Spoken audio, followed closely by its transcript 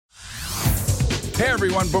Hey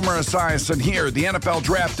everyone, Boomer Esiason here. The NFL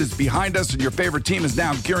Draft is behind us and your favorite team is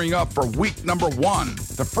now gearing up for week number 1.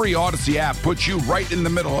 The free Odyssey app puts you right in the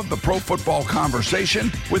middle of the pro football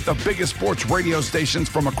conversation with the biggest sports radio stations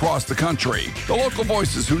from across the country. The local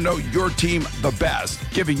voices who know your team the best,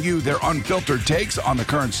 giving you their unfiltered takes on the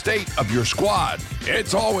current state of your squad.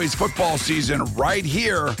 It's always football season right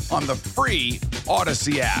here on the free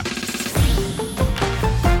Odyssey app.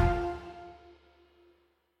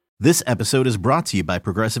 This episode is brought to you by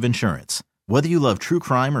Progressive Insurance. Whether you love true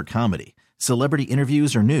crime or comedy, celebrity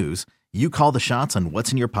interviews or news, you call the shots on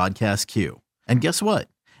what's in your podcast queue. And guess what?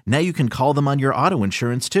 Now you can call them on your auto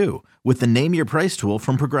insurance too with the Name Your Price tool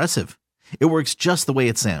from Progressive. It works just the way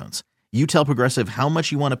it sounds. You tell Progressive how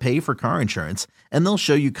much you want to pay for car insurance, and they'll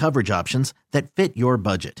show you coverage options that fit your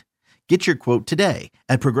budget. Get your quote today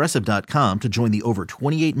at Progressive.com to join the over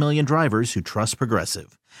 28 million drivers who trust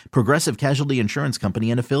Progressive. Progressive Casualty Insurance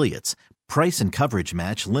Company and Affiliates. Price and coverage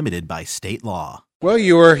match limited by state law. Well,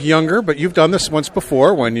 you were younger, but you've done this once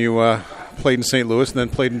before when you played in St. Louis and then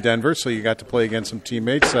played in Denver, so you got to play against some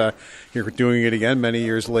teammates. You're doing it again many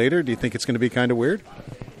years later. Do you think it's going to be kind of weird?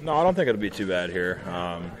 No, I don't think it'll be too bad here.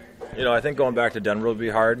 I think going back to Denver will be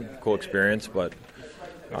hard, cool experience, but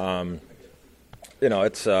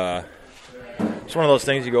it's one of those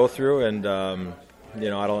things you go through, and I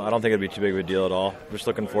don't think it'd be too big of a deal at all. Just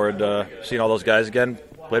looking forward to seeing all those guys again.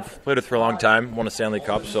 Played with for a long time, won a Stanley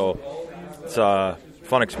Cup, so it's a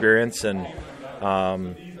fun experience, and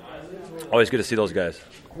always good to see those guys.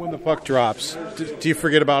 When the puck drops, do you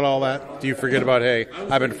forget about all that? Do you forget about, hey,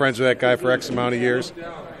 I've been friends with that guy for X amount of years?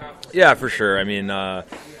 Yeah, for sure. I mean,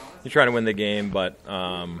 you're trying to win the game, but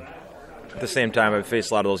at the same time, I've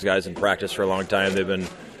faced a lot of those guys in practice for a long time. They've been,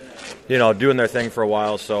 doing their thing for a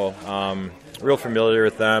while, so real familiar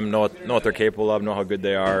with them, know what they're capable of, know how good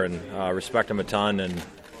they are, and respect them a ton, and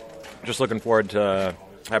just looking forward to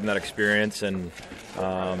having that experience and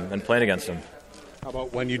playing against them. How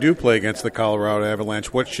about when you do play against the Colorado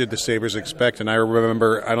Avalanche, what should the Sabres expect? And I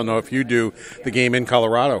remember, I don't know if you do, the game in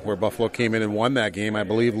Colorado where Buffalo came in and won that game. I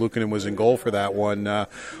believe Luukkonen was in goal for that one.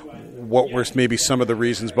 What were maybe some of the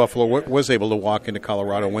reasons Buffalo was able to walk into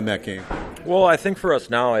Colorado and win that game? Well, I think for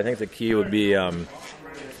us now, I think the key would be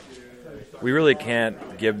we really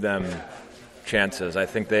can't give them chances. I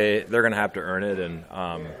think they're going to have to earn it, and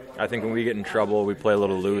I think when we get in trouble, we play a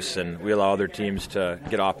little loose and we allow other teams to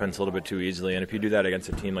get offense a little bit too easily. And if you do that against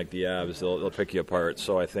a team like the Avs, they'll pick you apart.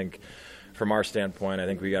 So I think from our standpoint, I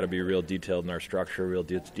think we got to be real detailed in our structure, real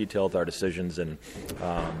detailed with our decisions, and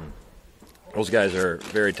those guys are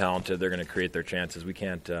very talented. They're going to create their chances. We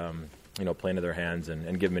can't play into their hands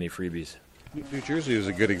and give them any freebies. New Jersey is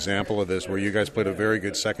a good example of this, where you guys played a very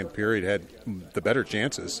good second period, had the better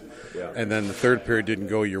chances, and then the third period didn't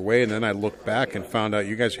go your way, and then I looked back and found out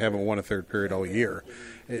you guys haven't won a third period all year.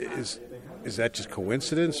 Is that just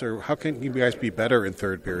coincidence, or how can you guys be better in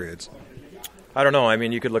third periods? I don't know. I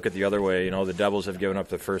mean, you could look at the other way. The Devils have given up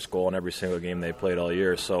the first goal in every single game they played all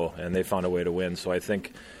year, and they found a way to win. So I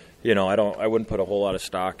think, I wouldn't put a whole lot of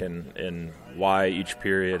stock in why each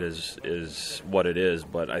period is what it is,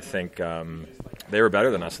 but I think they were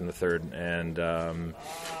better than us in the third, and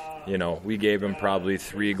we gave them probably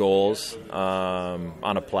 3 goals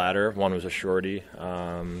on a platter. One was a shorty.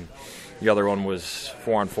 The other one was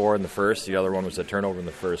 4-on-4 in the first. The other one was a turnover in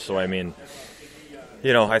the first. So I mean,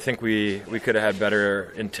 I think we could have had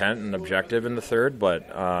better intent and objective in the third, but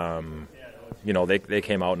they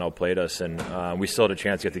came out and outplayed us, and we still had a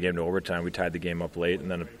chance to get the game to overtime. We tied the game up late,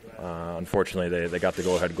 and then unfortunately they got the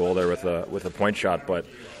go-ahead goal there with a point shot. But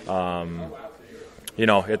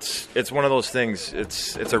it's one of those things.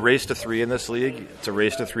 It's a race to 3 in this league. It's a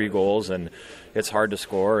race to 3 goals, and it's hard to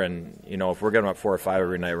score. And if we're getting up 4 or 5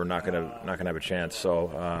 every night, we're not gonna have a chance.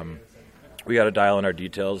 So we got to dial in our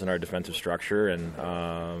details and our defensive structure, and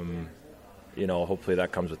hopefully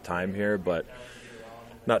that comes with time here, but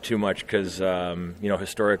not too much, because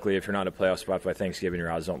historically, if you're not in a playoff spot by Thanksgiving,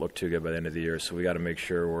 your odds don't look too good by the end of the year. So we got to make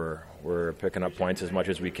sure we're picking up points as much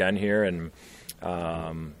as we can here, and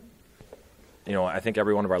I think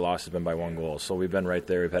every one of our losses has been by 1 goal. So we've been right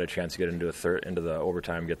there. We've had a chance to get into the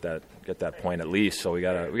overtime, get that point at least. So we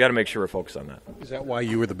got to make sure we're focused on that. Is that why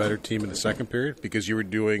you were the better team in the second period? Because you were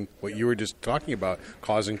doing what you were just talking about,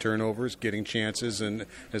 causing turnovers, getting chances, and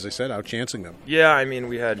as I said, out-chancing them. Yeah, I mean,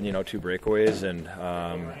 we had 2 breakaways and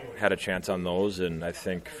had a chance on those, and I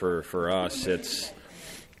think for us, it's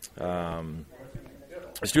doing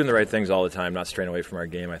the right things all the time, not straying away from our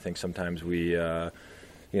game. I think sometimes we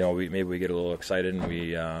maybe we get a little excited and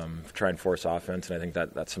we try and force offense, and I think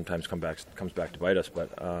that sometimes comes back to bite us. But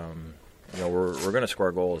we're going to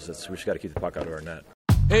score goals. We just got to keep the puck out of our net.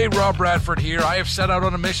 Hey, Rob Bradford here. I have set out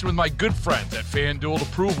on a mission with my good friends at FanDuel to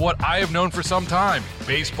prove what I have known for some time.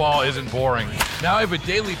 Baseball isn't boring. Now I have a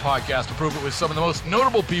daily podcast to prove it with some of the most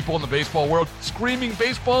notable people in the baseball world, screaming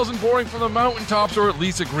baseball isn't boring from the mountaintops, or at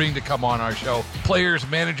least agreeing to come on our show. Players,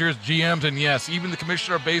 managers, GMs, and yes, even the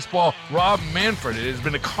commissioner of baseball, Rob Manfred. It has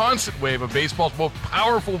been a constant wave of baseball's most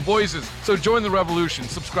powerful voices. So join the revolution.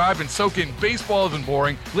 Subscribe and soak in Baseball Isn't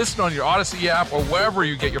Boring. Listen on your Odyssey app or wherever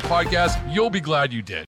you get your podcasts. You'll be glad you did.